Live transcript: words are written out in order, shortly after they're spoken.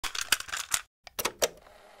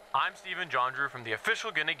I'm Stephen John Drew from the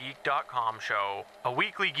official GonnaGeek.com show, a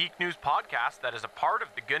weekly geek news podcast that is a part of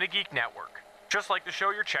the Gonna Geek Network, just like the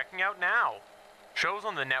show you're checking out now. Shows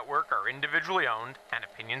on the network are individually owned, and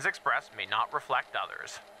opinions expressed may not reflect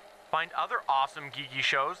others. Find other awesome geeky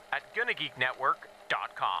shows at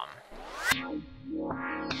GonnaGeekNetwork.com.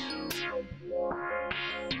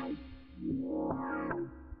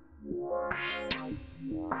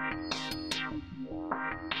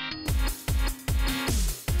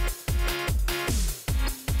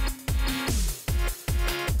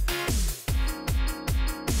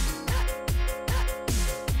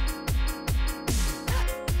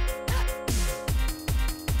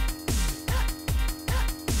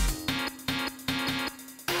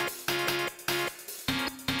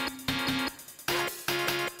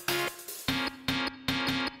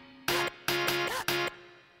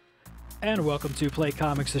 And welcome to Play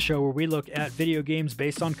Comics, the show where we look at video games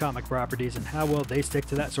based on comic properties and how well they stick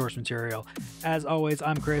to that source material. As always,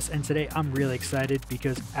 I'm Chris, and today I'm really excited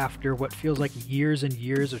because after what feels like years and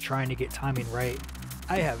years of trying to get timing right,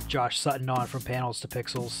 I have Josh Sutton on from Panels to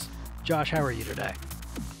Pixels. Josh, how are you today?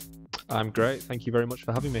 I'm great. Thank you very much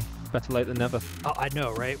for having me. Better late than never. Oh, I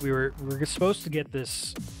know, right? We were supposed to get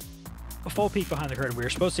this, a full peek behind the curtain. We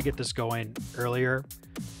were supposed to get this going earlier.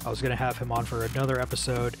 I was going to have him on for another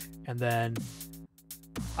episode, and then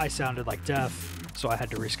I sounded like death, so I had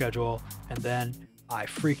to reschedule, and then I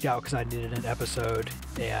freaked out because I needed an episode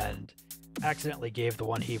and accidentally gave the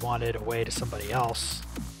one he wanted away to somebody else.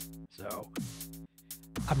 So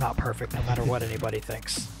I'm not perfect no matter what anybody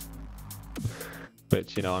thinks.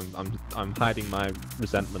 But you know, I'm hiding my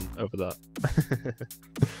resentment over that.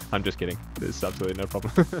 I'm just kidding. It's absolutely no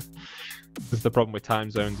problem. This is the problem with time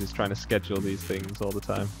zones, is trying to schedule these things all the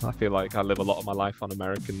time. I feel like I live a lot of my life on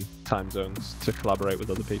American time zones to collaborate with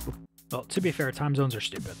other people. Well, to be fair, time zones are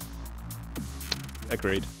stupid.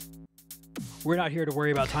 Agreed. We're not here to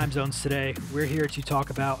worry about time zones today. We're here to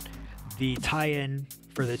talk about the tie-in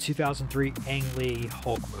for the 2003 Ang Lee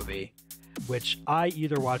Hulk movie, which I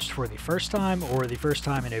either watched for the first time or the first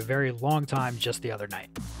time in a very long time just the other night.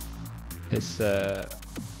 It's,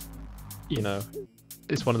 you know,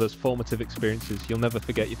 it's one of those formative experiences. You'll never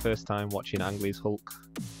forget your first time watching Ang Lee's Hulk.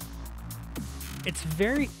 It's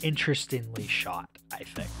very interestingly shot, I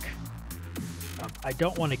think. I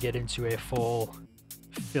don't want to get into a full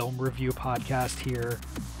film review podcast here,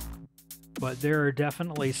 but there are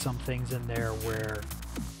definitely some things in there where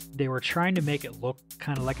they were trying to make it look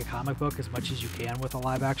kind of like a comic book as much as you can with a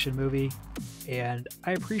live action movie, and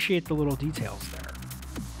I appreciate the little details there.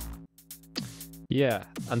 Yeah,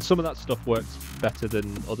 and some of that stuff works better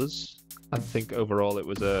than others. I think overall it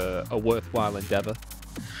was a worthwhile endeavor.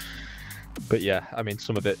 But yeah, I mean,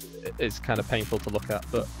 some of it is kind of painful to look at,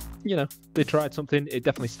 but you know, they tried something. It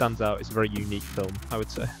definitely stands out. It's a very unique film, I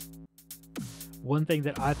would say. One thing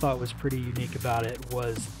that I thought was pretty unique about it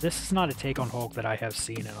was this is not a take on Hulk that I have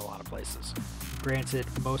seen in a lot of places. Granted,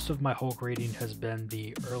 most of my Hulk reading has been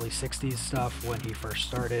the early 60s stuff when he first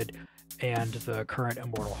started and the current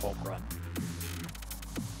Immortal Hulk run.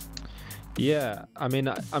 Yeah, I mean,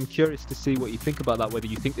 I'm curious to see what you think about that, whether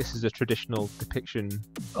you think this is a traditional depiction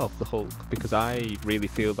of the Hulk, because I really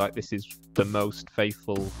feel like this is the most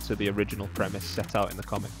faithful to the original premise set out in the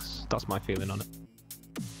comics. That's my feeling on it.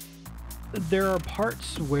 There are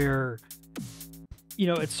parts where, you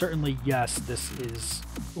know, it's certainly, yes, this is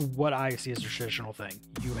what I see as a traditional thing.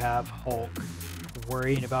 You have Hulk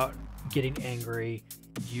worrying about getting angry.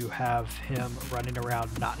 You have him running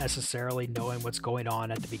around not necessarily knowing what's going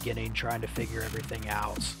on at the beginning, trying to figure everything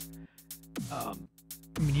out. I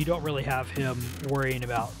mean, you don't really have him worrying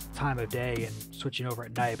about time of day and switching over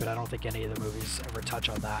at night, but I don't think any of the movies ever touch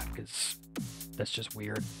on that because that's just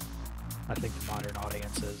weird. I think the modern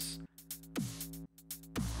audiences.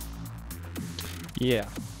 Yeah,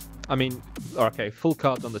 I mean, okay, full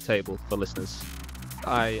cards on the table for listeners.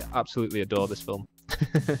 I absolutely adore this film.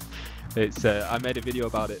 It's I made a video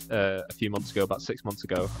about it a few months ago, about 6 months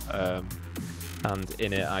ago, and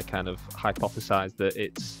in it I kind of hypothesized that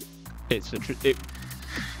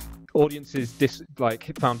audiences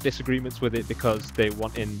found disagreements with it because they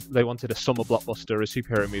wanted a summer blockbuster, a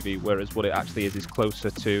superhero movie, whereas what it actually is closer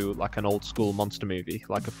to like an old school monster movie,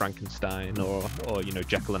 like a Frankenstein or you know,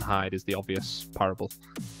 Jekyll and Hyde is the obvious parable,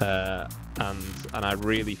 and I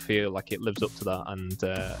really feel like it lives up to that,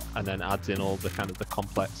 and then adds in all the kind of the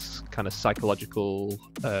complex kind of psychological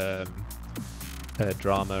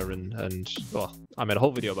drama and well, I made a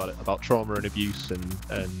whole video about it, about trauma and abuse and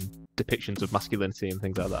depictions of masculinity and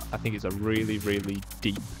things like that. I think it's a really, really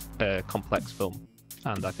deep, complex film,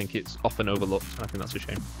 and I think it's often overlooked, and I think that's a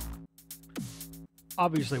shame.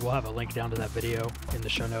 Obviously, we'll have a link down to that video in the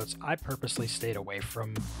show notes. I purposely stayed away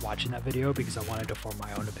from watching that video because I wanted to form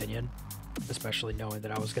my own opinion, especially knowing that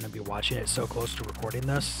I was going to be watching it so close to recording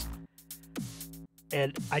this.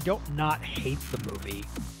 And I don't not hate the movie,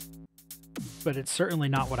 but it's certainly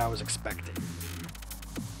not what I was expecting.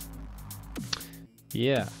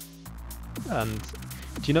 Yeah. And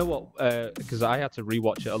do you know what? Because I had to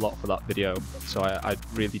rewatch it a lot for that video, so I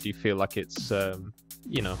really do feel like it's,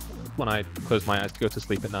 you know, when I close my eyes to go to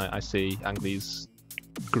sleep at night, I see Ang Lee's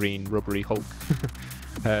green rubbery Hulk.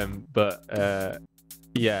 But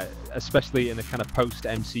yeah, especially in a kind of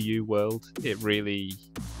post-MCU world, it really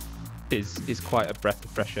is quite a breath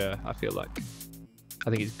of fresh air, I feel like. I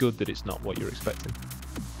think it's good that it's not what you're expecting.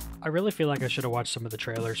 I really feel like I should have watched some of the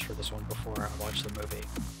trailers for this one before I watched the movie,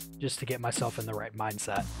 just to get myself in the right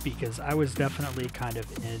mindset, because I was definitely kind of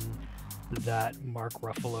in that Mark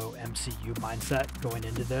Ruffalo MCU mindset going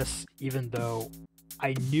into this, even though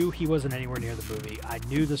I knew he wasn't anywhere near the movie. I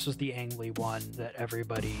knew this was the Ang Lee one that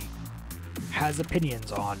everybody has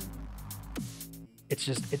opinions on.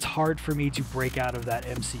 It's hard for me to break out of that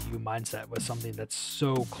MCU mindset with something that's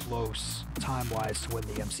so close time-wise to when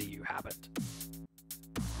the MCU happened.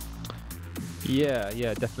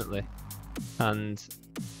 Yeah, definitely. And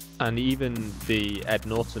even the Ed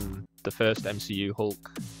Norton, the first MCU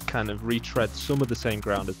Hulk, kind of retreads some of the same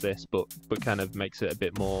ground as this, but kind of makes it a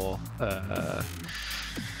bit more,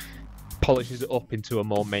 polishes it up into a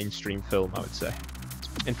more mainstream film, I would say.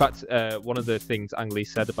 In fact, one of the things Ang Lee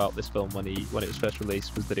said about this film when it was first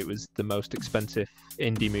released was that it was the most expensive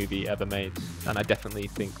indie movie ever made, and I definitely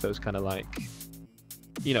think those kind of like,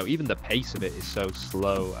 you know, even the pace of it is so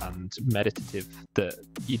slow and meditative that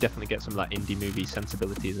you definitely get some of that indie movie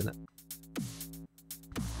sensibilities in it.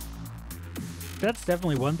 That's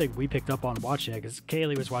definitely one thing we picked up on watching it, because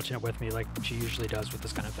Kaylee was watching it with me like she usually does with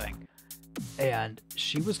this kind of thing. And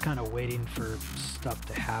she was kind of waiting for stuff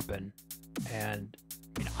to happen. And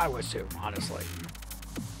I mean, I was too, honestly.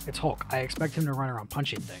 It's Hulk. I expect him to run around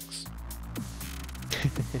punching things.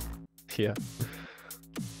 Yeah.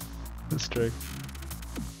 That's true.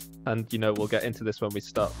 And, you know, we'll get into this when we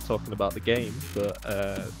start talking about the game, but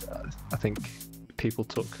I think people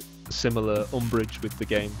took similar umbrage with the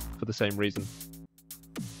game for the same reason.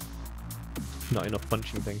 Not enough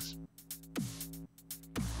punching things.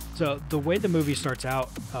 So the way the movie starts out,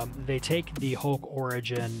 they take the Hulk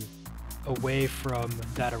origin away from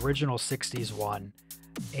that original 60s one,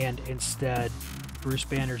 and instead Bruce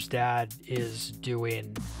Banner's dad is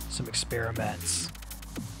doing some experiments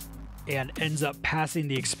and ends up passing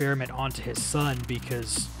the experiment on to his son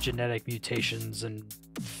because genetic mutations and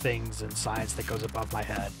things and science that goes above my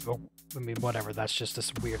head. I mean, whatever, that's just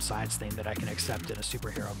this weird science thing that I can accept in a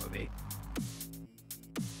superhero movie.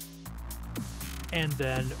 And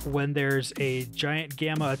then when there's a giant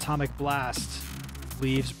gamma atomic blast,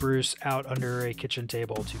 leaves Bruce out under a kitchen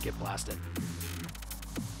table to get blasted.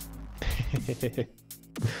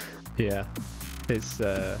 Yeah. There's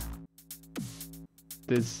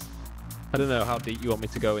I don't know how deep you want me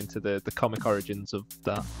to go into the comic origins of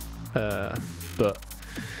that, but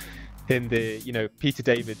in the, you know, Peter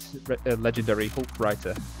David, a legendary Hulk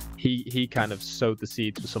writer, he kind of sowed the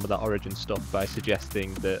seeds for some of that origin stuff by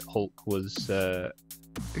suggesting that Hulk was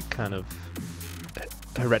kind of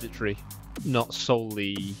hereditary, not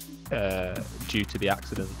solely due to the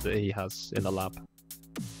accident that he has in the lab.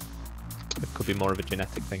 It could be more of a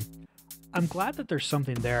genetic thing. I'm glad that there's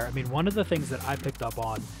something there. I mean, one of the things that I picked up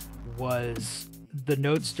on was the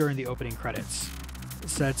notes during the opening credits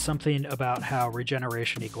said something about how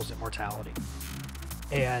regeneration equals immortality.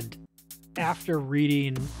 And after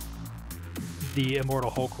reading the Immortal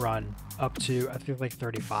Hulk run up to, I think, like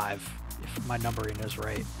 35, if my numbering is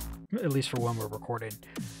right, at least for when we're recording,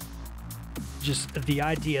 just the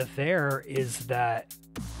idea there is that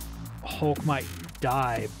Hulk might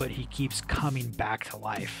die, but he keeps coming back to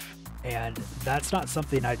life. And that's not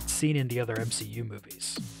something I'd seen in the other MCU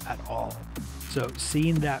movies at all. So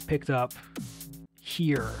seeing that picked up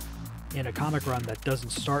here in a comic run that doesn't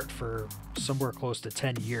start for somewhere close to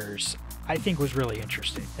 10 years, I think was really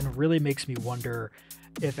interesting, and really makes me wonder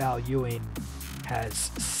if Al Ewing has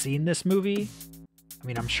seen this movie. I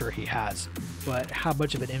mean, I'm sure he has, but how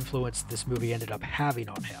much of an influence this movie ended up having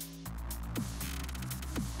on him.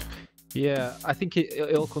 Yeah, I think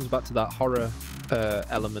it all comes back to that horror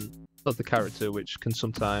element of the character, which can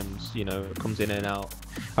sometimes, you know, comes in and out.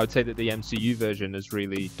 I would say that the MCU version has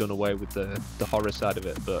really done away with the horror side of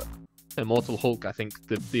it, but Immortal Hulk, I think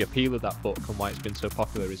the appeal of that book and why it's been so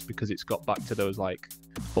popular is because it's got back to those like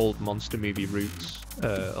old monster movie roots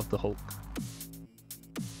of the Hulk.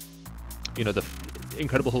 You know,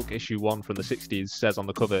 Incredible Hulk issue 1 from the 60s says on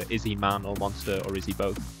the cover, "Is he man or monster, or is he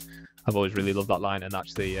both?" I've always really loved that line, and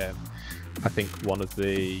actually, I think one of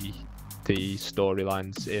the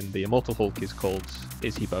storylines in the Immortal Hulk is called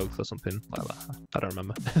 "Is he both?" or something like that. I don't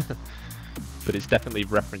remember, but it's definitely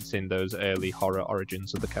referencing those early horror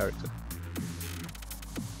origins of the character.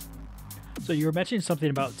 So you were mentioning something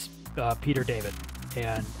about Peter David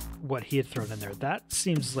and what he had thrown in there. That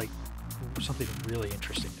seems like something really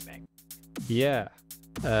interesting to me. Yeah.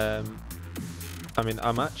 I mean,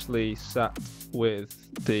 I'm actually sat with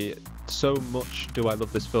so much do I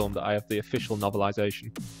love this film that I have the official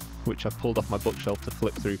novelization, which I've pulled off my bookshelf to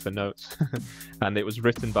flip through for notes. And it was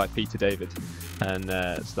written by Peter David. And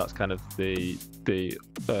so that's kind of the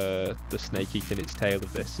snake eating its tail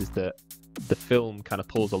of this, is that the film kind of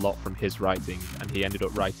pulls a lot from his writing, and he ended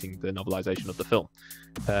up writing the novelization of the film.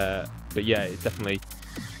 But yeah, it's definitely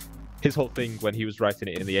his whole thing when he was writing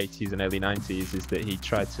it in the 80s and early 90s is that he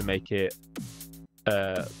tried to make it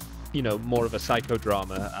more of a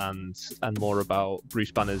psychodrama and more about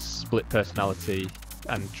Bruce Banner's split personality,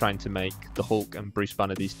 and trying to make the Hulk and Bruce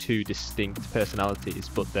Banner these two distinct personalities,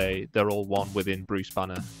 but they're all one within Bruce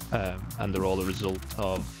Banner, and they're all a result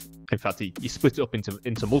of. In fact, he split it up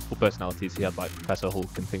into multiple personalities. He had like Professor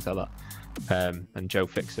Hulk and things like that, and Joe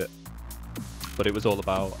Fixit. But it was all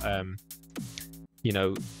about,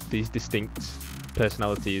 these distinct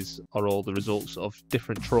personalities are all the results of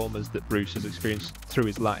different traumas that Bruce has experienced through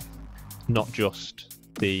his life, not just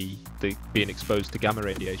the being exposed to gamma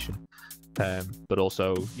radiation, but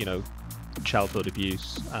also childhood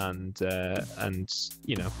abuse and other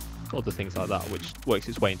things like that, which works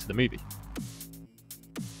its way into the movie.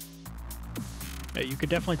 You could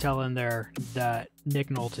definitely tell in there that Nick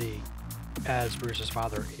Nolte, as Bruce's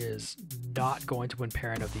father, is not going to win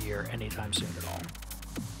Parent of the Year anytime soon at all.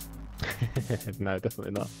 No,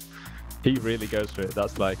 definitely not. He really goes for it.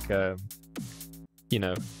 That's like,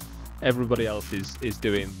 everybody else is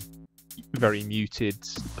doing very muted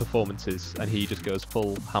performances, and he just goes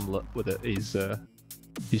full Hamlet with it.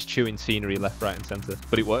 He's chewing scenery left, right, and centre.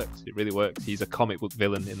 But it works. It really works. He's a comic book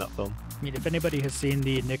villain in that film. I mean, if anybody has seen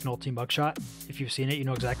the Nick Nolte mugshot, if you've seen it, you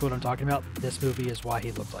know exactly what I'm talking about. This movie is why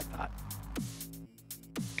he looked like that.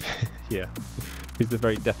 Yeah. He's the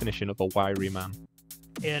very definition of a wiry man.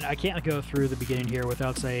 And I can't go through the beginning here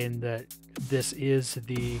without saying that this is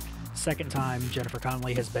the second time Jennifer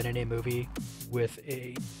Connelly has been in a movie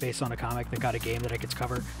based on a comic that got a game that I could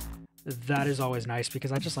cover. That is always nice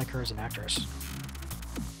because I just like her as an actress.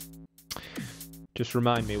 Just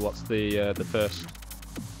remind me, what's the first?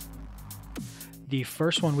 The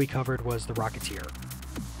first one we covered was The Rocketeer.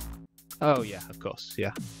 Oh yeah, of course,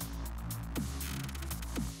 yeah.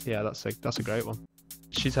 Yeah, that's a great one.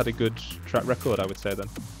 She's had a good track record, I would say, then,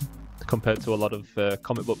 compared to a lot of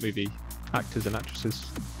comic book movie actors and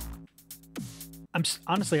actresses. I'm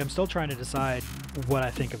still trying to decide what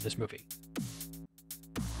I think of this movie.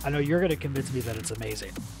 I know you're going to convince me that it's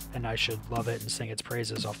amazing, and I should love it and sing its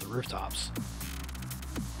praises off the rooftops.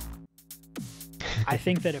 I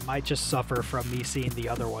think that it might just suffer from me seeing the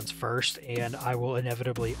other ones first, and I will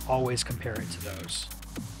inevitably always compare it to those.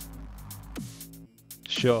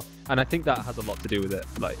 Sure, and I think that has a lot to do with it.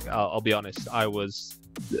 Like, I'll be honest, I was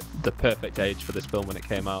the perfect age for this film when it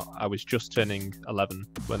came out. I was just turning 11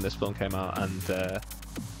 when this film came out, and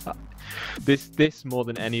this more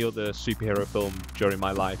than any other superhero film during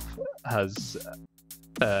my life has,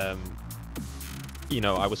 I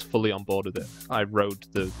was fully on board with it. I rode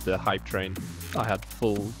the hype train. I had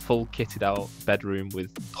full kitted out bedroom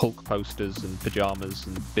with Hulk posters and pajamas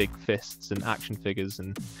and big fists and action figures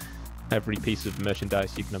and every piece of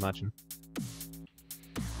merchandise you can imagine.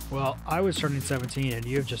 Well, I was turning 17 and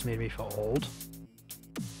you have just made me feel old.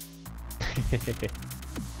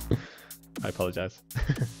 I apologize.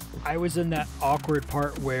 I was in that awkward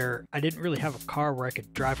part where I didn't really have a car where I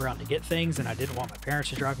could drive around to get things, and I didn't want my parents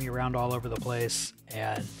to drive me around all over the place,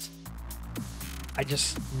 and I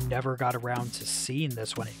just never got around to seeing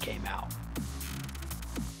this when it came out.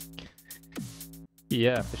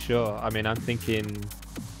 Yeah, for sure. I mean, I'm thinking...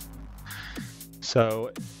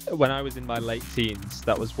 So, when I was in my late teens,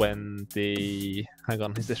 that was when Hang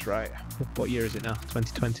on, is this right? What year is it now?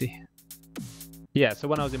 2020? Yeah, so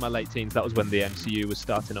when I was in my late teens, that was when the MCU was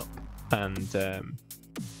starting up, and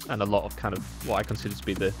a lot of kind of what I consider to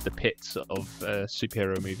be the pits of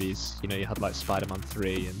superhero movies. You had like Spider-Man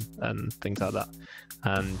 3 and things like that.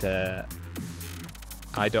 And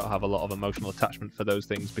I don't have a lot of emotional attachment for those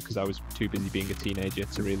things because I was too busy being a teenager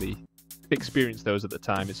to really experience those at the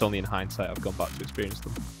time. It's only in hindsight I've gone back to experience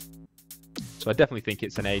them. So I definitely think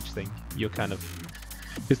it's an age thing. You're kind of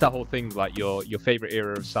It's that whole thing, like your favorite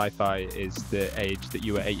era of sci-fi is the age that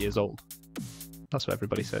you were 8 years old. That's what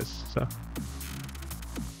everybody says. So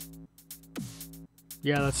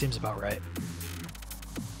Yeah, that seems about right.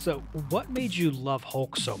 So, what made you love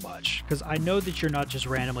Hulk so much? Because I know that you're not just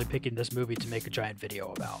randomly picking this movie to make a giant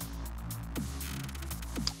video about.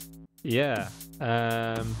 yeah,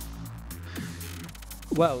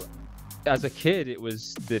 well, as a kid, it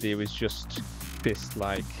was that it was just this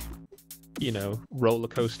like, roller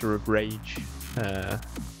coaster of rage.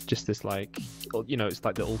 Just this like, it's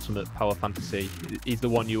like the ultimate power fantasy. He's the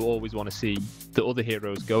one you always want to see the other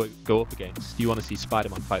heroes go up against. You want to see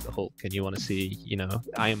Spider-Man fight the Hulk, and you want to see,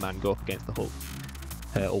 Iron Man go up against the Hulk,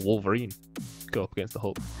 or Wolverine go up against the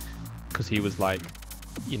Hulk, because he was like,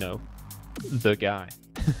 the guy.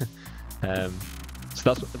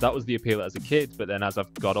 So that was the appeal as a kid. But then as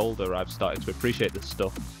I've got older, I've started to appreciate the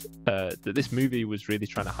stuff that this movie was really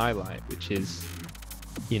trying to highlight, which is,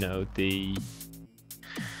 the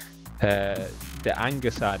anger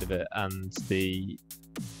side of it, and the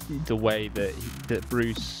way that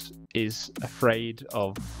Bruce is afraid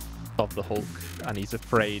of the Hulk, and he's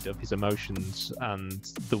afraid of his emotions and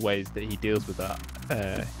the ways that he deals with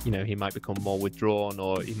that. He might become more withdrawn,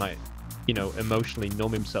 or he might, emotionally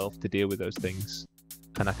numb himself to deal with those things.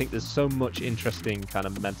 And I think there's so much interesting kind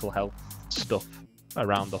of mental health stuff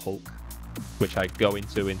around the Hulk, which I go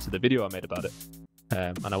into the video I made about it.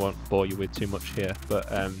 And I won't bore you with too much here, but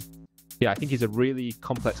yeah, I think he's a really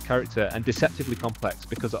complex character, and deceptively complex,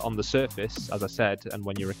 because on the surface, as I said, and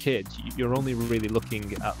when you're a kid, you're only really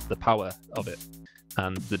looking at the power of it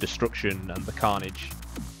and the destruction and the carnage.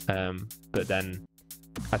 But then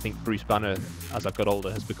I think Bruce Banner, as I've got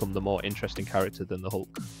older, has become the more interesting character than the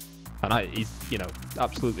Hulk. And he's,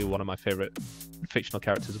 absolutely one of my favorite fictional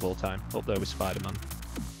characters of all time, up there with Spider-Man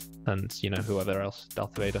and, whoever else,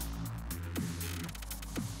 Darth Vader.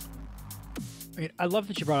 I love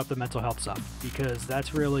that you brought up the mental health stuff, because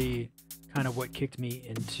that's really kind of what kicked me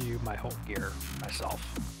into my Hulk gear myself.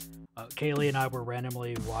 Kaylee and I were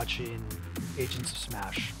randomly watching Agents of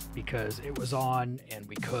Smash because it was on and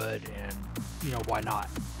we could, and why not?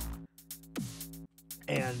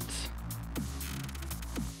 And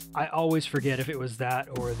I always forget if it was that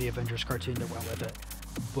or the Avengers cartoon that went with it,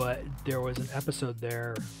 but there was an episode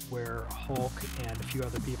there where Hulk and a few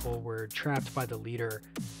other people were trapped by the leader,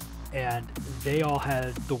 and they all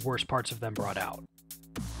had the worst parts of them brought out.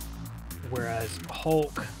 Whereas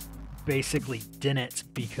Hulk basically didn't,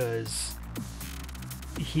 because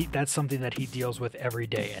that's something that he deals with every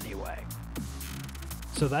day anyway.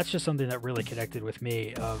 So that's just something that really connected with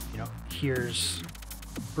me of, here's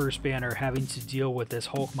Bruce Banner having to deal with this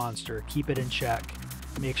Hulk monster, keep it in check,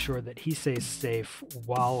 make sure that he stays safe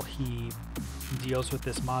while he deals with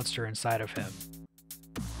this monster inside of him.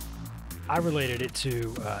 I related it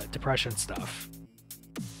to depression stuff,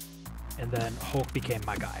 and then Hulk became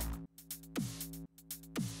my guy.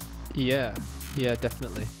 Yeah,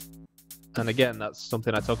 definitely. And again, that's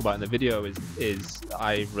something I talk about in the video, is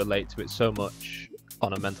I relate to it so much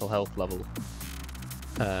on a mental health level.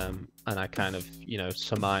 And I kind of,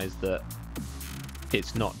 surmise that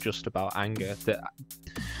it's not just about anger, that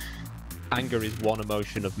anger is one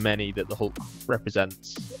emotion of many that the Hulk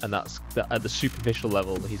represents, and that's that at the superficial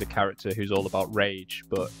level he's a character who's all about rage,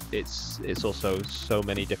 but it's also so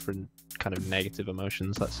many different kind of negative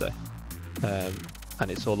emotions, let's say. And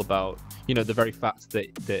it's all about, the very fact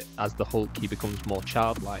that as the Hulk he becomes more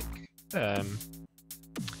childlike,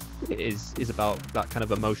 is about that kind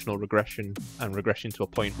of emotional regression, and regression to a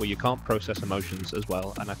point where you can't process emotions as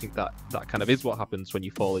well. And I think that kind of is what happens when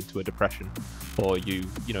you fall into a depression, or you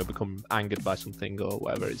become angered by something or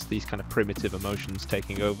whatever. It's these kind of primitive emotions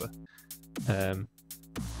taking over. And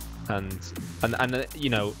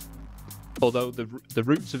although the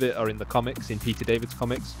roots of it are in the comics, in Peter David's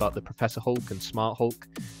comics about the Professor Hulk and Smart Hulk,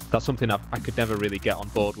 that's something I could never really get on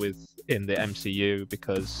board with in the MCU,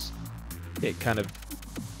 because it kind of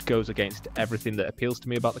goes against everything that appeals to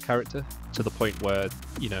me about the character, to the point where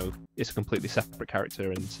it's a completely separate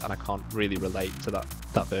character, and I can't really relate to that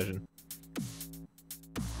version.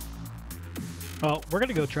 Well, we're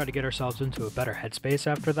gonna go try to get ourselves into a better headspace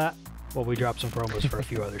after that, while we drop some promos for a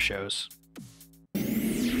few other shows.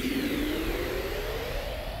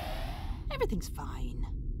 Everything's fine.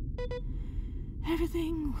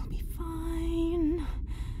 Everything will be fine.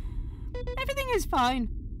 Everything is fine.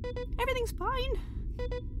 Everything's fine.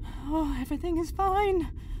 Oh, everything is fine.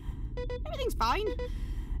 Everything's fine.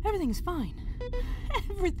 Everything's fine.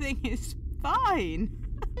 Everything is fine.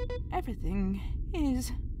 Everything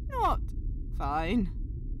is not fine.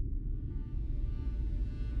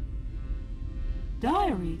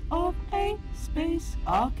 Diary of a Space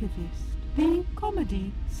Archivist, the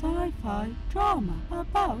comedy sci-fi drama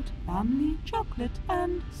about family, chocolate,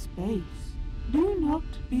 and space. Do not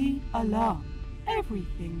be alarmed.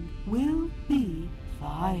 Everything will be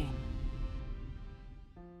fine.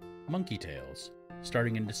 Monkey Tales,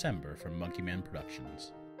 starting in December from Monkey Man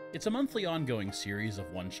Productions. It's a monthly ongoing series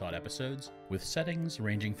of one-shot episodes, with settings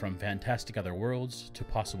ranging from fantastic other worlds to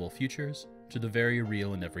possible futures to the very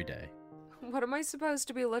real and everyday. What am I supposed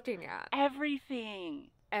to be looking at? Everything.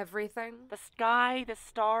 Everything? The sky, the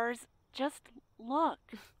stars. Just look.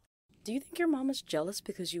 Do you think your mom is jealous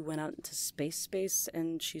because you went out into space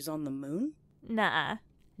and she's on the moon? Nuh-uh.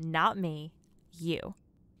 Not me. You.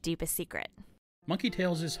 Deepest secret. Monkey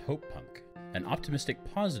Tales is Hope Punk, an optimistic,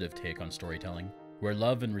 positive take on storytelling, where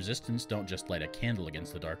love and resistance don't just light a candle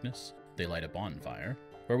against the darkness, they light a bonfire,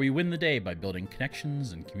 where we win the day by building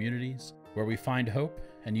connections and communities, where we find hope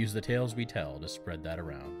and use the tales we tell to spread that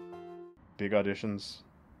around. Big auditions,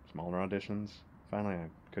 smaller auditions. Finally, I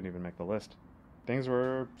couldn't even make the list. Things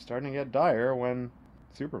were starting to get dire when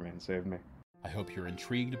Superman saved me. I hope you're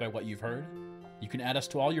intrigued by what you've heard. You can add us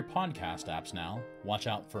to all your podcast apps now. Watch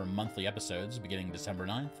out for monthly episodes beginning December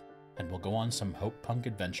 9th, and we'll go on some Hope Punk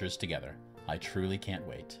adventures together. I truly can't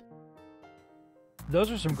wait.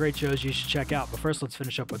 Those are some great shows you should check out, but first let's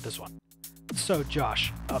finish up with this one. So,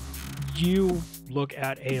 Josh, you look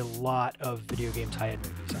at a lot of video game tie-in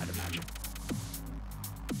movies, I'd imagine.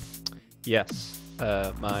 Yes,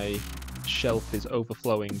 my shelf is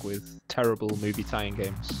overflowing with terrible movie tie-in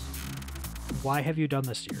games. Why have you done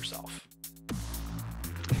this to yourself?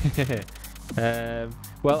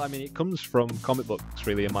 Well, I mean, it comes from comic books,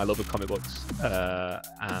 really, and my love of comic books,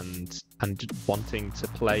 and wanting to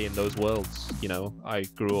play in those worlds. You know, I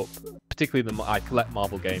grew up, particularly I collect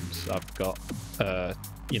Marvel games. I've got,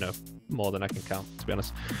 more than I can count, to be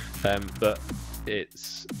honest. But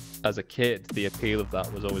it's, as a kid, the appeal of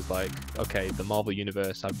that was always like, okay, the Marvel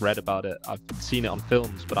universe, I've read about it, I've seen it on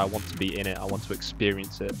films, but I want to be in it, I want to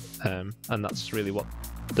experience it, and that's really what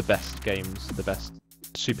the best games, the best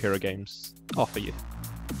superhero games offer you.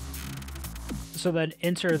 So then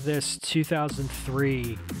enter this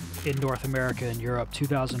 2003 in North America and Europe,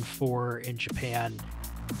 2004 in Japan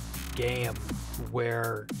game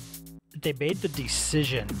where they made the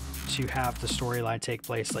decision to have the storyline take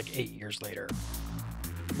place like 8 years later.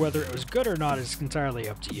 Whether it was good or not is entirely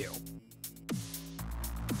up to you.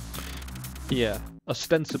 Yeah,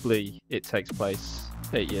 ostensibly it takes place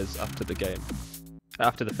 8 years after the game.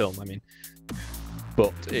 After the film, I mean.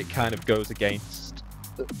 But it kind of goes against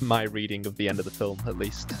my reading of the end of the film, at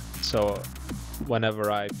least. So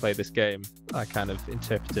whenever I play this game, I kind of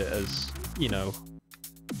interpret it as, you know,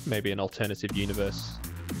 maybe an alternative universe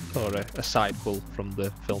or a sidequel from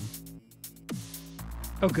the film.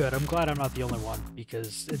 Oh good, I'm glad I'm not the only one,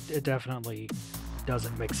 because it definitely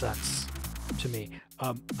doesn't make sense to me.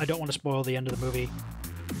 I don't want to spoil the end of the movie,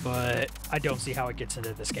 but I don't see how it gets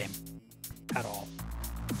into this game at all.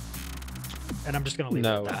 And I'm just going to leave it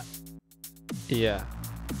at that. Yeah,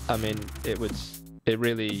 I mean, it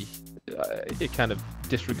really, it kind of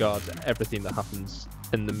disregards everything that happens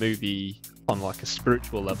in the movie on like a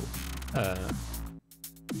spiritual level.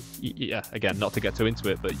 Yeah, again, not to get too into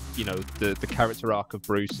it, but you know, the character arc of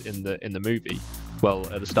Bruce in the movie, well,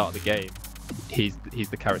 at the start of the game, he's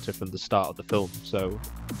the character from the start of the film, so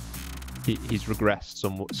he's regressed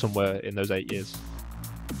somewhere in those 8 years.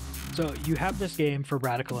 So you have this game for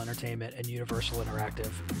Radical Entertainment and Universal Interactive.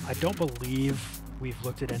 I don't believe we've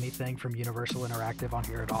looked at anything from Universal Interactive on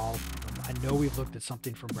here at all. I know we've looked at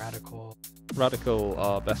something from Radical. Radical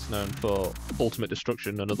are best known for Ultimate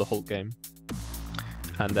Destruction, another Hulk game,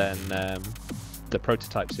 and then the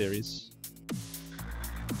Prototype series,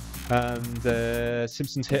 and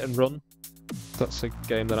Simpsons Hit and Run. That's a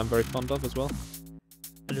game that I'm very fond of as well.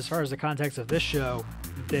 And as far as the context of this show,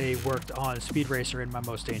 they worked on Speed Racer and My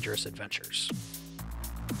Most Dangerous Adventures.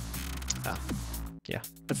 Yeah.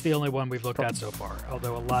 That's the only one we've looked at so far,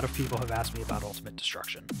 although a lot of people have asked me about Ultimate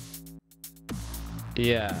Destruction.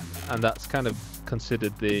 Yeah, and that's kind of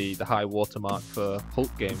considered the high watermark for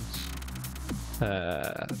Hulk games.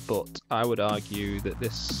 But I would argue that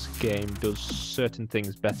this game does certain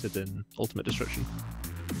things better than Ultimate Destruction.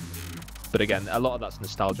 But again, a lot of that's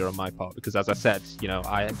nostalgia on my part, because as I said, you know,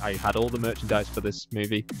 I had all the merchandise for this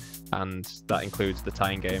movie, and that includes the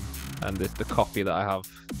tie-in game, and the copy that I have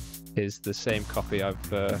is the same copy I've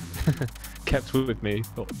kept with me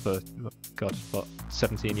for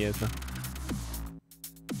 17 years now.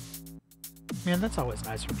 Man, that's always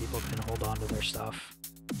nice when people can hold on to their stuff.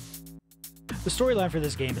 The storyline for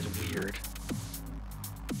this game is weird.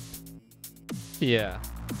 Yeah,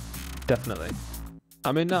 definitely.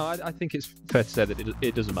 I mean, no, I think it's fair to say that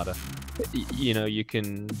it doesn't matter. You know, you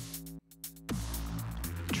can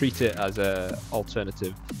treat it as a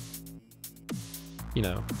alternative. You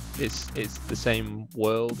know, it's the same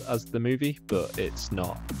world as the movie, but it's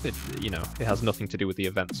not. It has nothing to do with the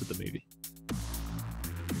events of the movie.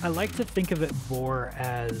 I like to think of it more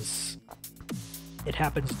as it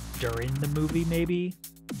happens during the movie, maybe.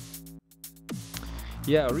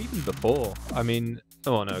 Yeah, or even before. I mean,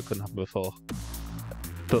 oh no, it couldn't happen before.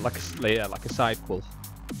 But like a sidequel,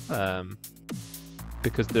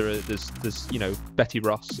 because there's Betty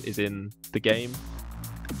Ross is in the game,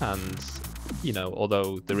 and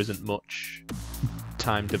although there isn't much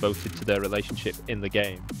time devoted to their relationship in the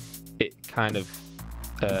game, it kind of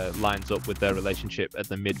lines up with their relationship at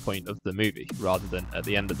the midpoint of the movie rather than at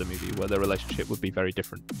the end of the movie, where their relationship would be very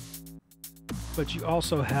different. But you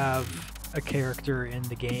also have a character in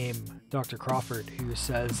the game, Dr. Crawford, who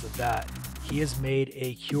says that he has made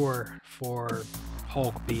a cure for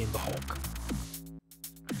Hulk being the Hulk.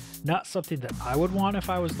 Not something that I would want if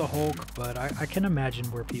I was the Hulk, but I can imagine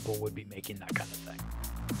where people would be making that kind of thing.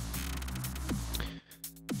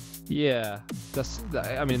 Yeah, that's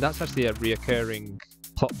actually a reoccurring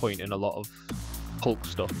plot point in a lot of Hulk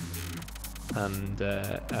stuff and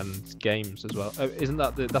games as well. Isn't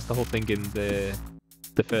that's the whole thing in the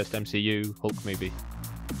first MCU Hulk movie?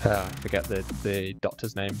 I forget the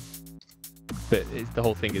doctor's name, but the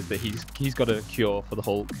whole thing is that he's got a cure for the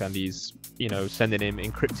Hulk, and he's sending him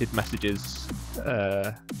encrypted messages,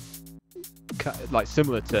 like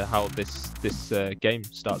similar to how this game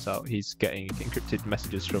starts out. He's getting encrypted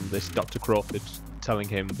messages from this Dr. Crawford telling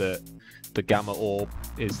him that the gamma orb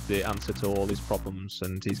is the answer to all his problems,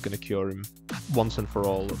 and he's going to cure him once and for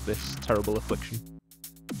all of this terrible affliction.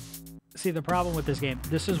 See, the problem with this game,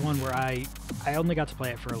 this is one where I only got to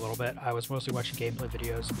play it for a little bit. I was mostly watching gameplay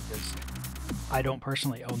videos because I don't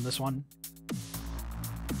personally own this one.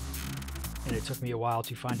 And it took me a while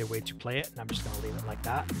to find a way to play it, and I'm just going to leave it like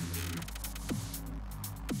that.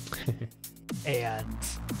 And,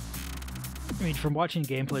 I mean, from watching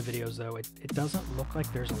gameplay videos, though, it doesn't look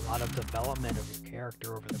like there's a lot of development of your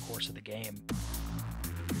character over the course of the game.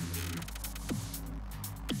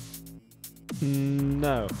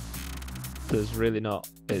 No, there's really not.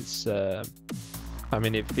 It's,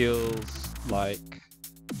 it feels like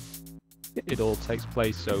it all takes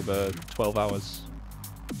place over 12 hours.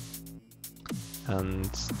 And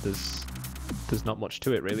there's not much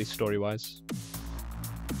to it, really, story-wise.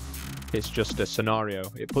 It's just a scenario.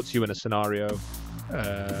 It puts you in a scenario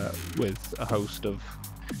with a host of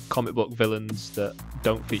comic book villains that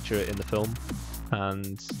don't feature in the film,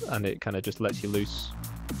 and it kind of just lets you loose.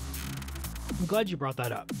 I'm glad you brought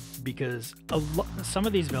that up, because some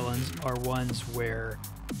of these villains are ones where,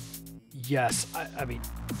 yes, I mean,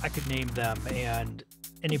 I could name them, and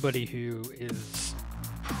anybody who is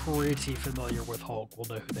pretty familiar with Hulk will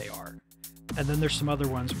know who they are. And then there's some other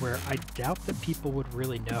ones where I doubt that people would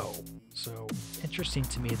really know. So interesting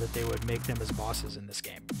to me that they would make them as bosses in this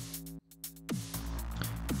game.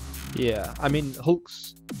 Yeah, I mean,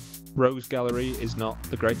 Hulk's Rose Gallery is not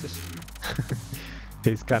the greatest.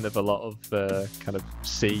 It's kind of a lot of kind of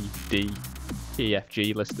C, D, E, F,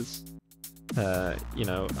 G listers. And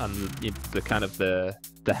the kind of the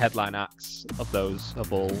headline acts of those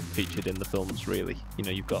have all featured in the films, really.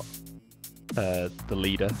 You've got the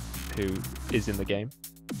leader, who is in the game,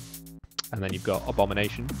 and then you've got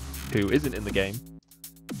Abomination, who isn't in the game,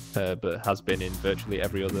 but has been in virtually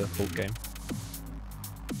every other Hulk game.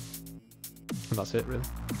 And that's it, really.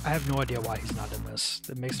 I have no idea why he's not in this.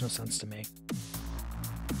 It makes no sense to me.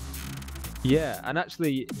 Yeah, and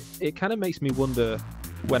actually, it kind of makes me wonder.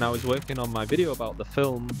 When I was working on my video about the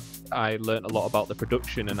film, I learned a lot about the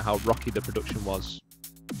production and how rocky the production was,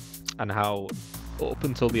 and how up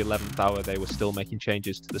until the 11th hour they were still making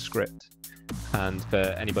changes to the script. And for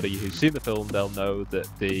anybody who's seen the film, they'll know that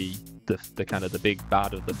the kind of the big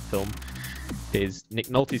bad of the film is Nick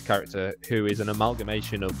Nolte's character, who is an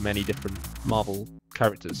amalgamation of many different Marvel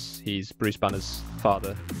characters. He's Bruce Banner's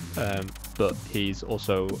father, but he's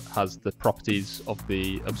also has the properties of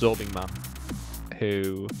the Absorbing Man,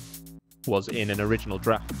 who was in an original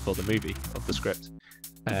draft for the movie of the script.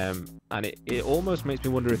 And it almost makes me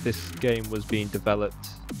wonder if this game was being developed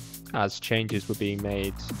as changes were being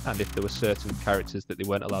made, and if there were certain characters that they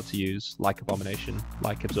weren't allowed to use, like Abomination,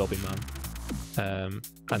 like Absorbing Man,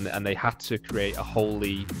 and they had to create a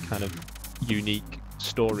wholly kind of unique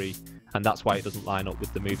story, and that's why it doesn't line up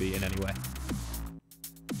with the movie in any way.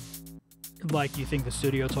 Like, you think the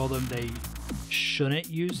studio told them they shouldn't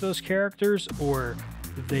use those characters, or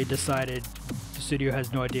they decided the studio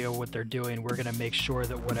has no idea what they're doing. We're going to make sure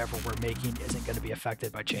that whatever we're making isn't going to be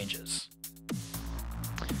affected by changes.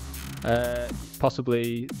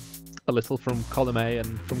 Possibly a little from column A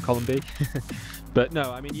and from column B. But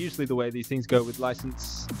no, I mean, usually the way these things go with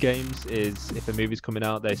licensed games is if a movie's coming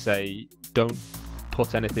out, they say, don't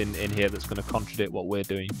put anything in here that's going to contradict what we're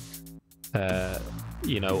doing,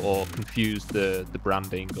 or confuse the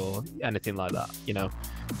branding or anything like that.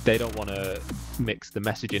 They don't want to mix the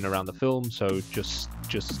messaging around the film, so just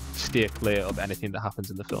steer clear of anything that happens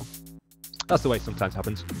in the film. That's the way it sometimes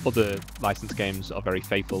happens. Other licensed games are very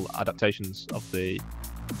faithful adaptations of the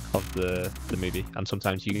movie, and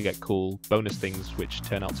sometimes you can get cool bonus things which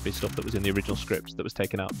turn out to be stuff that was in the original script that was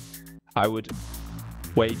taken out. I would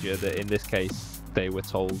wager that in this case they were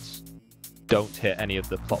told don't hit any of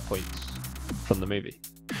the plot points from the movie.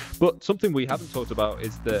 But something we haven't talked about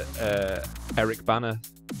is that Eric Bana,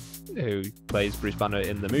 who plays Bruce Banner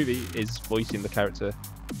in the movie, is voicing the character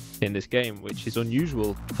in this game, which is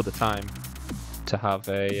unusual for the time to have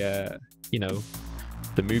the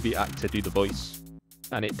movie actor do the voice.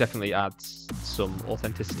 And it definitely adds some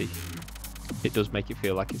authenticity. It does make it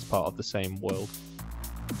feel like it's part of the same world.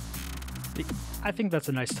 I think that's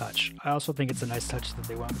a nice touch. I also think it's a nice touch that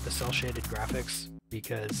they went with the cel-shaded graphics,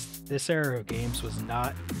 because this era of games was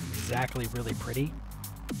not exactly really pretty.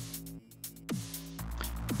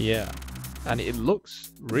 Yeah, and it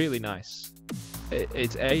looks really nice.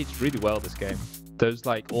 It's aged really well, this game. Those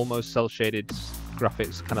almost cel-shaded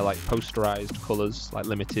graphics, kind of like posterized colors, like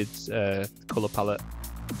limited color palette.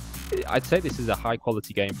 I'd say this is a high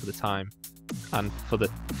quality game for the time, and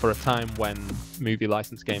for a time when movie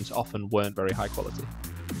license games often weren't very high quality.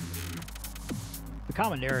 The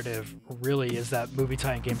common narrative really is that movie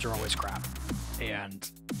tie-in games are always crap. And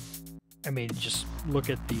I mean, just look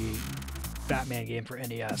at the Batman game for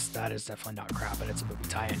NES. That is definitely not crap, and it's a movie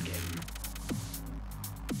tie-in game.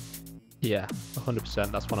 Yeah,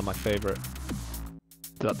 100%. That's one of my favorite.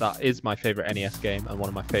 That is my favorite NES game and one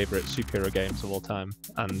of my favorite superhero games of all time.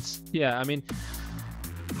 And yeah, I mean,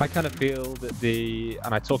 I kind of feel that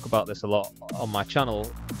and I talk about this a lot on my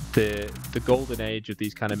channel, the golden age of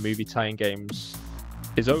these kind of movie tie-in games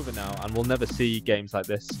is over now, and we'll never see games like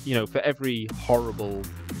this. For every horrible,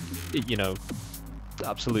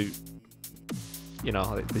 absolute,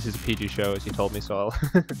 this is a PG show, as you told me, so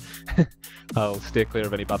I'll steer clear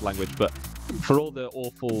of any bad language. But for all the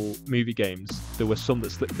awful movie games, there were some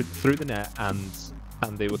that slipped through the net,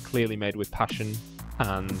 and they were clearly made with passion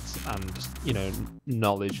and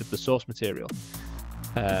knowledge of the source material.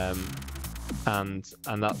 And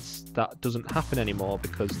that doesn't happen anymore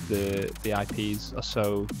because the IPs are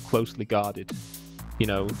so closely guarded.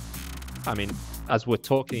 I mean, as we're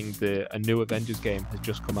talking, a new Avengers game has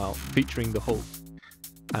just come out featuring the Hulk,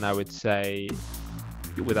 and I would say,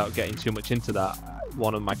 without getting too much into that,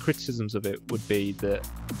 one of my criticisms of it would be that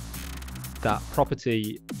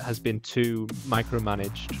property has been too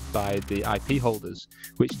micromanaged by the IP holders,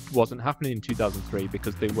 which wasn't happening in 2003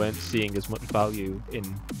 because they weren't seeing as much value in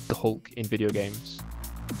the Hulk in video games.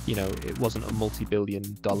 It wasn't a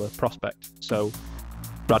multi-billion-dollar prospect. So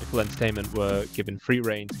Radical Entertainment were given free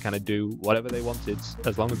rein to kind of do whatever they wanted,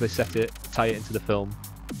 as long as they set it, tie it into the film.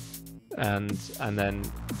 And then,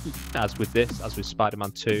 as with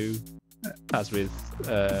Spider-Man 2, as with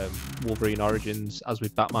Wolverine Origins, as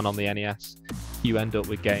with Batman on the NES, you end up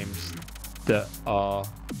with games that are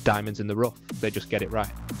diamonds in the rough. They just get it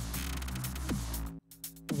right.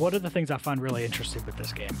 One of the things I find really interesting with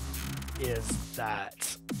this game is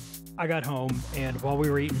that I got home, and while we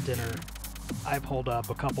were eating dinner, I pulled up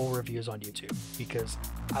a couple reviews on YouTube, because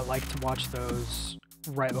I like to watch those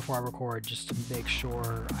right before I record, just to make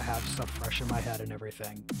sure I have stuff fresh in my head and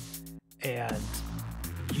everything. And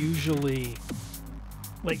usually,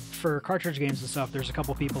 for cartridge games and stuff, there's a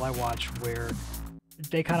couple people I watch where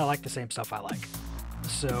they kind of like the same stuff I like.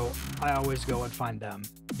 So I always go and find them,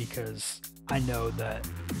 because I know that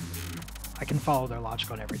I can follow their logic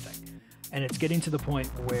on everything. And it's getting to the point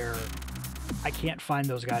where I can't find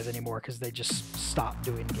those guys anymore because they just stopped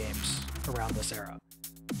doing games around this era.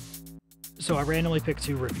 So I randomly picked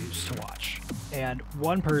 2 reviews to watch, and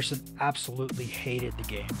one person absolutely hated the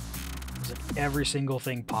game. It was like every single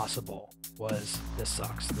thing possible was, this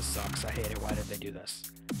sucks, I hate it, why did they do this?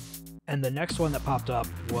 And the next one that popped up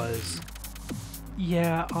was,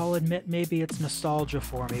 yeah, I'll admit maybe it's nostalgia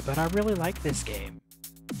for me, but I really like this game.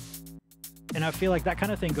 And I feel like that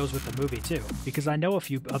kind of thing goes with the movie too, because I know a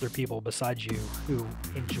few other people besides you who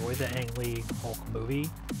enjoy the Ang Lee Hulk movie,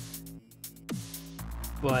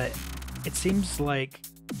 but it seems like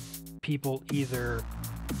people either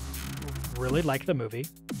really like the movie,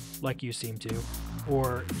 like you seem to,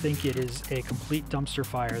 or think it is a complete dumpster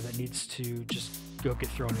fire that needs to just go get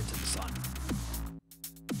thrown into the sun.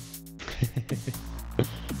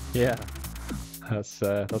 Yeah, that's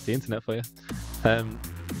the internet for you.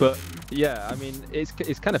 But yeah, I mean,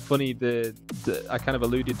 it's kind of funny. I kind of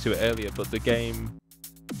alluded to it earlier, but the game,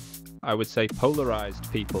 I would say,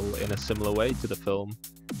 polarized people in a similar way to the film,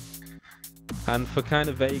 and for kind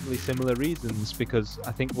of vaguely similar reasons. Because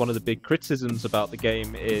I think one of the big criticisms about the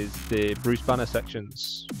game is the Bruce Banner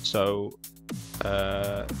sections. So,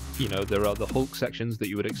 there are the Hulk sections that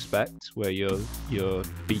you would expect, where you're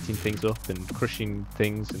beating things up and crushing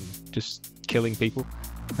things and just killing people.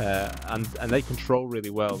 And they control really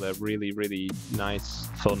well. They're really, really nice,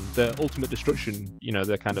 fun. The Ultimate Destruction,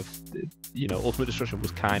 they're kind of, Ultimate Destruction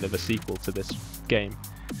was kind of a sequel to this game,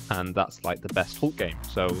 and that's like the best Hulk game.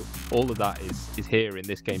 So all of that is here in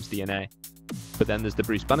this game's DNA. But then there's the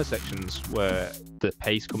Bruce Banner sections where the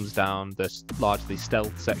pace comes down. There's largely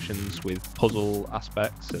stealth sections with puzzle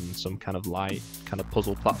aspects and some kind of light kind of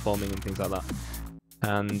puzzle platforming and things like that.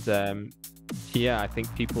 And I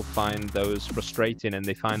think people find those frustrating and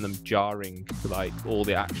they find them jarring. Like, all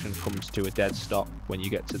the action comes to a dead stop when you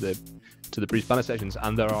get to the Bruce Banner sections,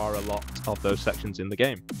 and there are a lot of those sections in the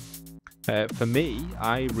game. For me,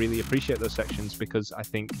 I really appreciate those sections because I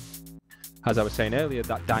think, as I was saying earlier,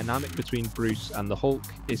 that dynamic between Bruce and the Hulk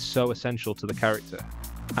is so essential to the character.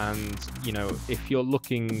 And, if you're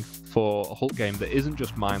looking for a Hulk game that isn't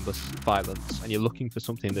just mindless violence, and you're looking for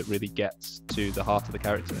something that really gets to the heart of the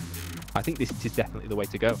character, I think this is definitely the way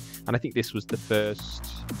to go. And I think this was the first...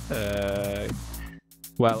 I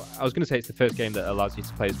was going to say it's the first game that allows you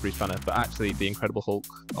to play as Bruce Banner, but actually the Incredible Hulk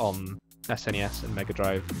on SNES and Mega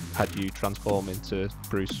Drive had you transform into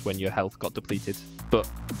Bruce when your health got depleted. But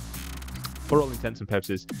for all intents and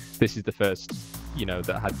purposes, this is the first,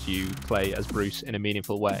 that had you play as Bruce in a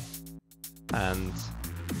meaningful way. And,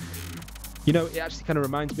 it actually kind of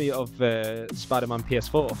reminds me of Spider-Man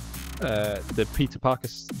PS4. The Peter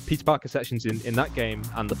Parker sections in that game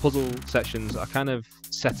and the puzzle sections are kind of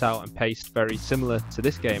set out and paced very similar to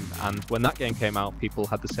this game. And when that game came out, people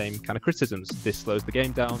had the same kind of criticisms. This slows the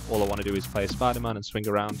game down. All I want to do is play as Spider-Man and swing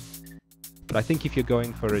around. But I think if you're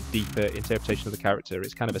going for a deeper interpretation of the character,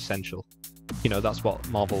 it's kind of essential. That's what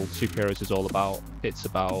Marvel superheroes is all about. It's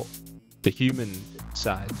about the human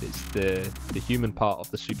side. It's the human part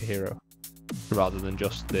of the superhero, rather than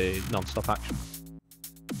just the non-stop action.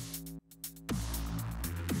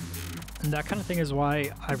 And that kind of thing is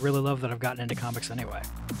why I really love that I've gotten into comics anyway.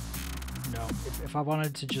 If I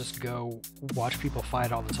wanted to just go watch people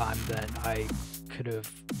fight all the time, then I could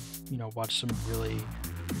have, watched some really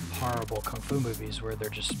horrible kung fu movies where they're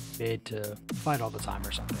just made to fight all the time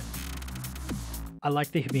or something. I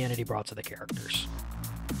like the humanity brought to the characters.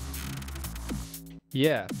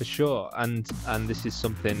 Yeah, for sure. And this is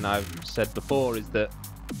something I've said before, is that,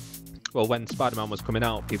 well, when Spider-Man was coming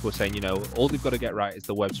out, people were saying, all they've got to get right is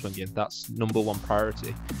the web swinging. That's number one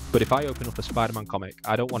priority. But if I open up a Spider-Man comic,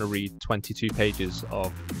 I don't want to read 22 pages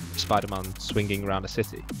of Spider-Man swinging around a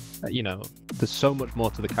city. There's so much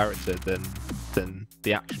more to the character than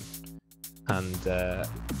the action. And,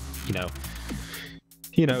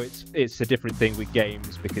 it's a different thing with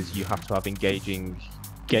games because you have to have engaging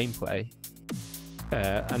gameplay.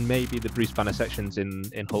 And maybe the Bruce Banner sections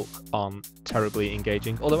in Hulk aren't terribly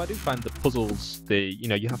engaging. Although I do find the puzzles,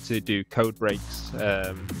 you have to do code breaks,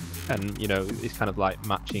 and it's kind of like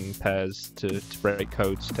matching pairs to break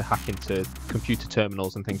codes to hack into computer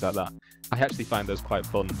terminals and things like that. I actually find those quite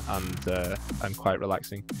fun and quite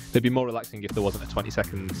relaxing. They'd be more relaxing if there wasn't a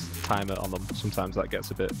 20-second timer on them. Sometimes that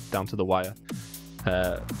gets a bit down to the wire.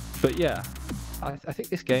 But yeah, I think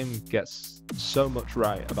this game gets so much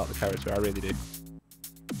right about the character. I really do.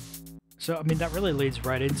 So, that really leads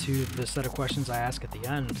right into the set of questions I ask at the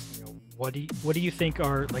end. What do you think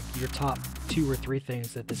are like your top 2 or 3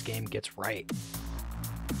 things that this game gets right,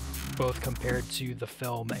 both compared to the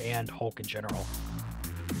film and Hulk in general?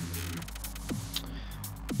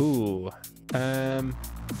 Ooh, I've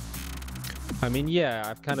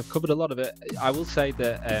kind of covered a lot of it. I will say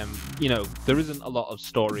that there isn't a lot of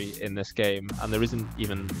story in this game, and there isn't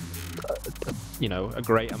even a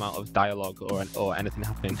great amount of dialogue or anything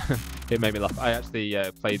happening. It made me laugh. I actually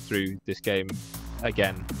played through this game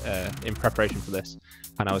again in preparation for this,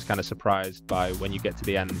 and I was kind of surprised by when you get to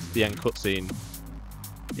the end. The end cutscene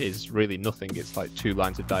is really nothing. It's like 2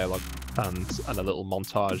 lines of dialogue and a little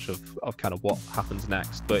montage of kind of what happens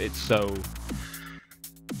next. But it's so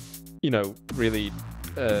really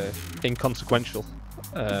inconsequential,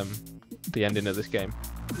 the ending of this game.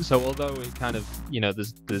 So although it kind of,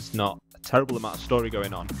 there's not a terrible amount of story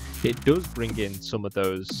going on, it does bring in some of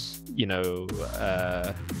those,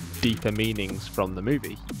 deeper meanings from the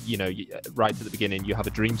movie. Right at the beginning, you have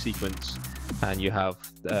a dream sequence, and you have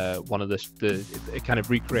one of it kind of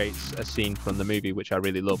recreates a scene from the movie, which I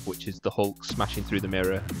really love, which is the Hulk smashing through the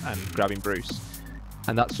mirror and grabbing Bruce.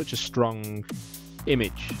 And that's such a strong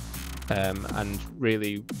image. And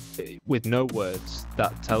really, with no words,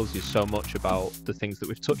 that tells you so much about the things that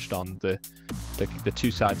we've touched on, the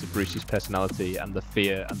two sides of Bruce's personality, and the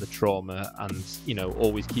fear and the trauma, and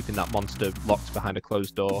always keeping that monster locked behind a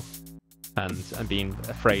closed door, and being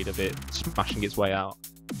afraid of it smashing its way out.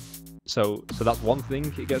 So that's one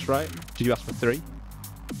thing it gets right. Did you ask for 3?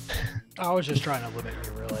 I was just trying to limit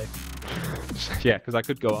you, really. Yeah, because I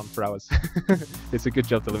could go on for hours. It's a good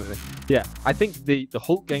job to limit me. Yeah, I think the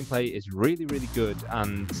Hulk gameplay is really, really good,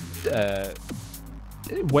 and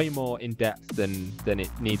way more in depth than it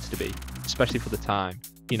needs to be, especially for the time.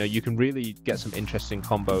 You can really get some interesting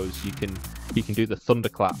combos. You can do the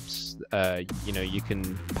thunderclaps. You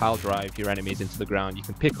can pile drive your enemies into the ground. You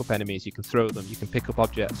can pick up enemies. You can throw them. You can pick up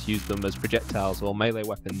objects, use them as projectiles or melee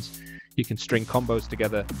weapons. You can string combos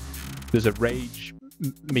together. There's a rage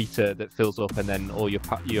meter that fills up, and then all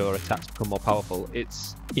your attacks become more powerful.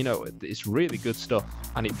 It's it's really good stuff,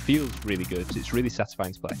 and it feels really good. It's really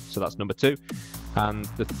satisfying to play. So that's number 2. And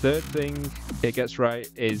the third thing it gets right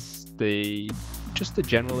is just the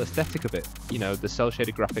general aesthetic of it. The cel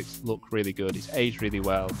shaded graphics look really good. It's aged really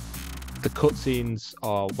well. The cutscenes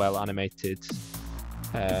are well animated.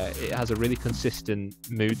 It has a really consistent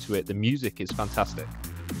mood to it. The music is fantastic.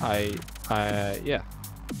 Yeah.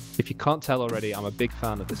 If you can't tell already, I'm a big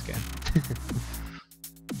fan of this game.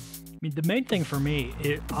 I mean, the main thing for me,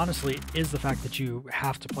 honestly, is the fact that you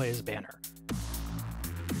have to play as Banner.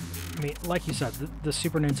 I mean, like you said, the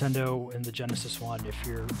Super Nintendo and the Genesis one, if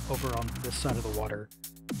you're over on this side of the water,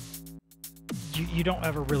 you don't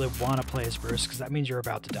ever really want to play as Bruce, because that means you're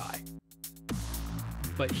about to die.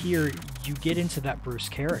 But here, you get into that Bruce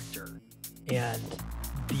character, and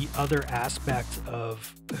the other aspect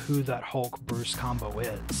of who that Hulk-Bruce combo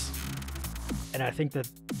is. And I think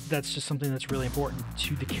that's just something that's really important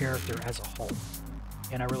to the character as a whole.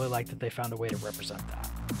 And I really like that they found a way to represent that.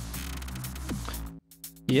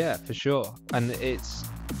 Yeah, for sure. And it's,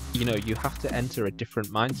 you have to enter a different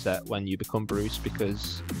mindset when you become Bruce,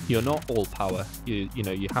 because you're not all power. You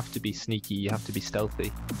have to be sneaky, you have to be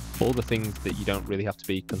stealthy. All the things that you don't really have to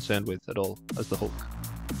be concerned with at all as the Hulk.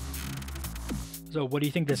 So what do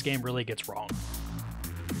you think this game really gets wrong?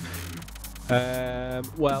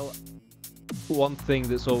 Well, one thing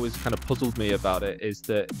that's always kind of puzzled me about it is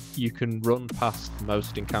that you can run past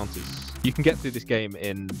most encounters. You can get through this game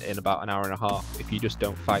in about an hour and a half if you just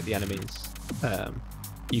don't fight the enemies.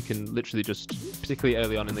 You can literally just, particularly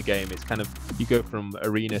early on in the game, it's kind of, you go from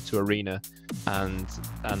arena to arena, and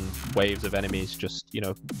waves of enemies just,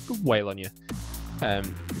 wail on you.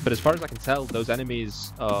 But as far as I can tell, those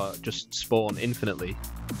enemies are just spawn infinitely,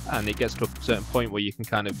 and it gets to a certain point where you can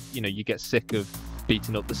kind of, you get sick of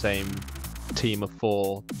beating up the same team of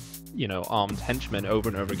 4, armed henchmen over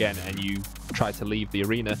and over again, and you try to leave the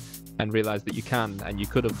arena and realize that you can, and you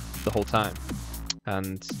could have the whole time.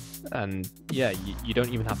 And yeah, you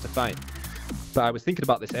don't even have to fight. But I was thinking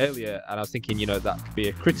about this earlier, and I was thinking, that could be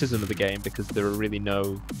a criticism of the game, because there are really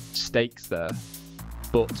no stakes there.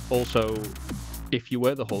 But also, if you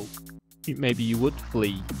were the Hulk, maybe you would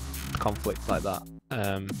flee conflict like that.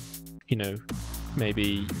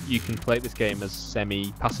 Maybe you can play this game as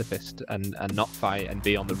semi-pacifist and not fight and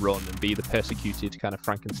be on the run and be the persecuted kind of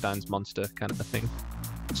Frankenstein's monster kind of a thing.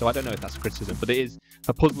 So I don't know if that's a criticism, but it is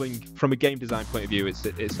a puzzling, from a game design point of view,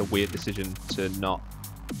 it's a weird decision to not,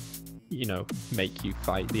 make you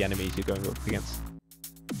fight the enemies you're going up against.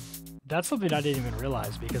 That's something I didn't even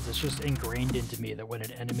realize, because it's just ingrained into me that when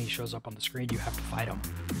an enemy shows up on the screen, you have to fight them.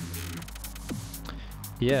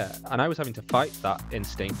 Yeah, and I was having to fight that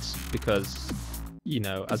instinct because,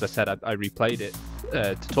 as I said, I replayed it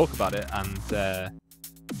to talk about it,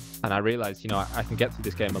 and I realized, I can get through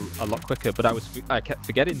this game a lot quicker, but I kept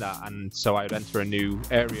forgetting that, and so I would enter a new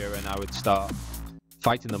area and I would start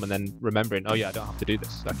fighting them, and then remembering, oh yeah, I don't have to do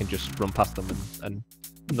this. I can just run past them and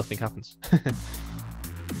nothing happens.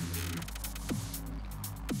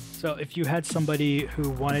 So if you had somebody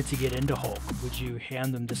who wanted to get into Hulk, would you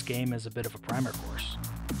hand them this game as a bit of a primer course?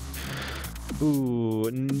 Ooh,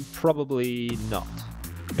 probably not.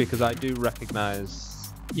 Because I do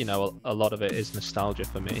recognize, a lot of it is nostalgia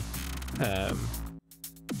for me. And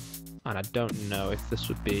I don't know if this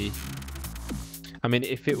would be... I mean,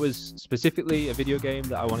 if it was specifically a video game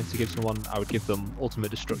that I wanted to give someone, I would give them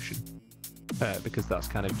Ultimate Destruction. Because that's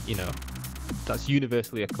kind of, that's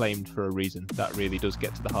universally acclaimed for a reason. That really does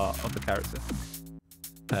get to the heart of the character.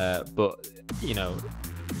 But you know,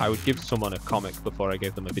 I would give someone a comic before I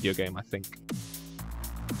gave them a video game, I think.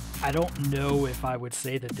 I don't know if I would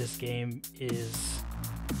say that this game is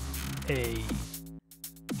a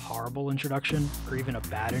horrible introduction or even a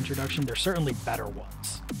bad introduction. There's certainly better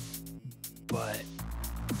ones, but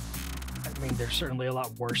I mean, there's certainly a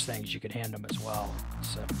lot worse things you could hand them as well.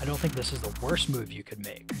 So I don't think this is the worst move you could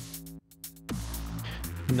make.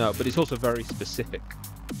 No, but it's also very specific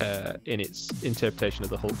in its interpretation of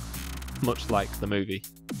the Hulk, much like the movie.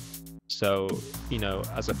 So, you know,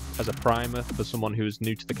 as a primer for someone who's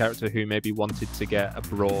new to the character, who maybe wanted to get a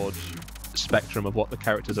broad spectrum of what the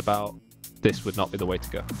character's about, this would not be the way to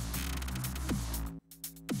go.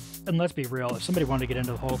 And let's be real, if somebody wanted to get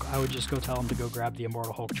into the Hulk, I would just go tell them to go grab the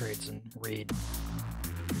Immortal Hulk trades and read.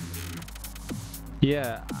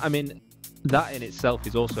 Yeah, I mean, that in itself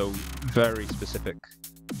is also very specific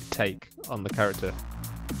take on the character.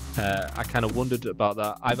 I kind of wondered about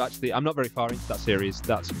that. I'm not very far into that series.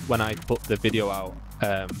 That's when I put the video out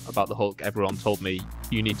about the Hulk. Everyone told me,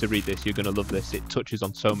 you need to read this, you're going to love this. It touches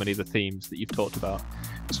on so many of the themes that you've talked about.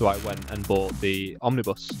 So I went and bought the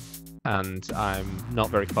omnibus, and I'm not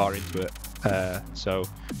very far into it.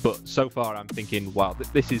 But so far I'm thinking, wow,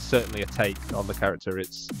 this is certainly a take on the character.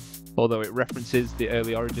 Although it references the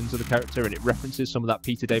early origins of the character and it references some of that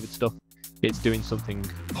Peter David stuff, it's doing something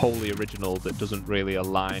wholly original that doesn't really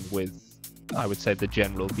align with, I would say, the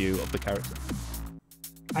general view of the character.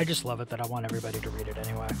 I just love it that I want everybody to read it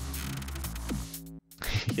anyway.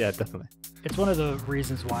 Yeah, definitely. It's one of the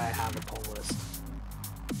reasons why I have a pull list.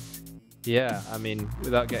 Yeah, I mean,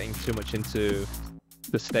 without getting too much into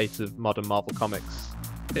the state of modern Marvel comics,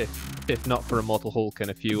 if not for Immortal Hulk and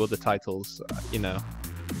a few other titles, you know,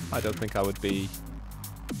 I don't think I would be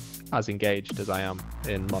as engaged as I am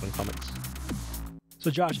in modern comics. So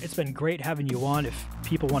Josh, it's been great having you on. If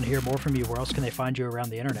people want to hear more from you, where else can they find you around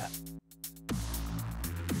the internet?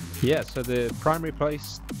 Yeah, so the primary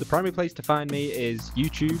place to find me is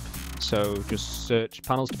YouTube. So just search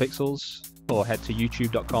Panels to Pixels or head to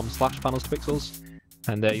youtube.com/Panels to Pixels,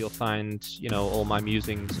 and there you'll find, you know, all my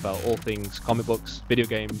musings about all things comic books, video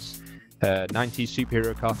games, 90s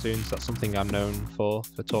superhero cartoons. That's something I'm known for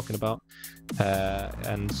talking about,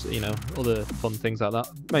 and you know, other fun things like that,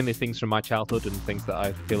 mainly things from my childhood and things that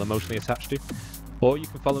I feel emotionally attached to. Or you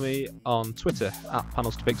can follow me on Twitter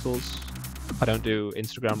 @Panels to Pixels. I don't do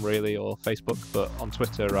Instagram really or Facebook, but on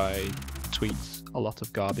Twitter I tweet a lot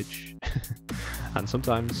of garbage and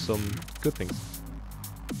sometimes some good things.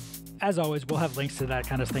 As always, we'll have links to that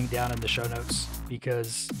kind of thing down in the show notes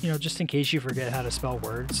because, you know, just in case you forget how to spell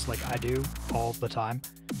words like I do all the time,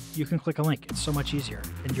 you can click a link. It's so much easier.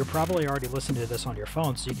 And you're probably already listening to this on your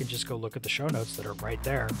phone, so you can just go look at the show notes that are right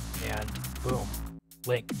there and boom,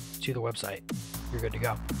 link to the website. You're good to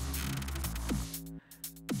go.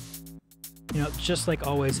 You know, just like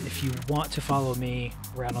always, if you want to follow me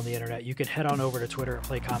around on the internet, you can head on over to Twitter at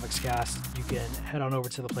PlayComicsCast. You can head on over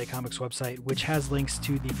to the Play Comics website, which has links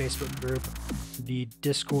to the Facebook group, the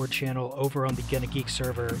Discord channel over on the Gonna Geek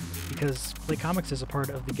server, because Play Comics is a part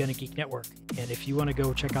of the Gonna Geek network. And if you want to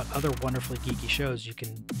go check out other wonderfully geeky shows, you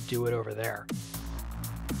can do it over there.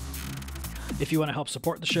 If you want to help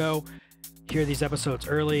support the show, hear these episodes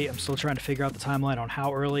early. I'm still trying to figure out the timeline on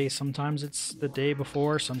how early. Sometimes it's the day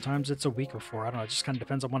before, sometimes it's a week before. I don't know, it just kind of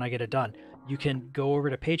depends on when I get it done. You can go over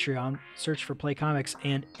to Patreon, search for Play Comics,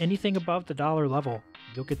 and anything above the $1 level,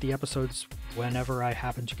 you'll get the episodes whenever I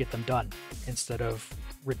happen to get them done, instead of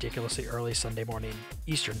ridiculously early Sunday morning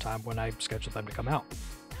Eastern time when I schedule them to come out.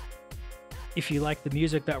 If you like the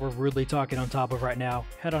music that we're rudely talking on top of right now,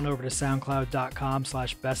 head on over to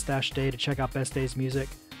soundcloud.com/best-day to check out Best Day's music.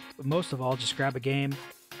 But most of all, just grab a game,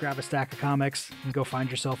 grab a stack of comics, and go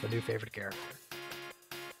find yourself a new favorite character.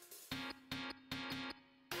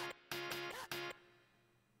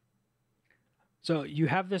 So you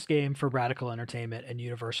have this game for Radical Entertainment and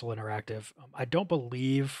Universal Interactive. I don't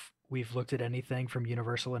believe we've looked at anything from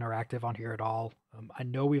Universal Interactive on here at all. I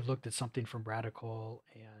know we've looked at something from Radical,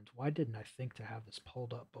 and why didn't I think to have this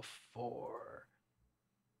pulled up before?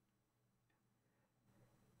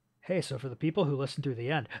 Hey, so for the people who listen through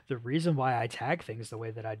the end, the reason why I tag things the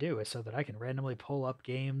way that I do is so that I can randomly pull up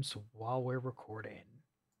games while we're recording.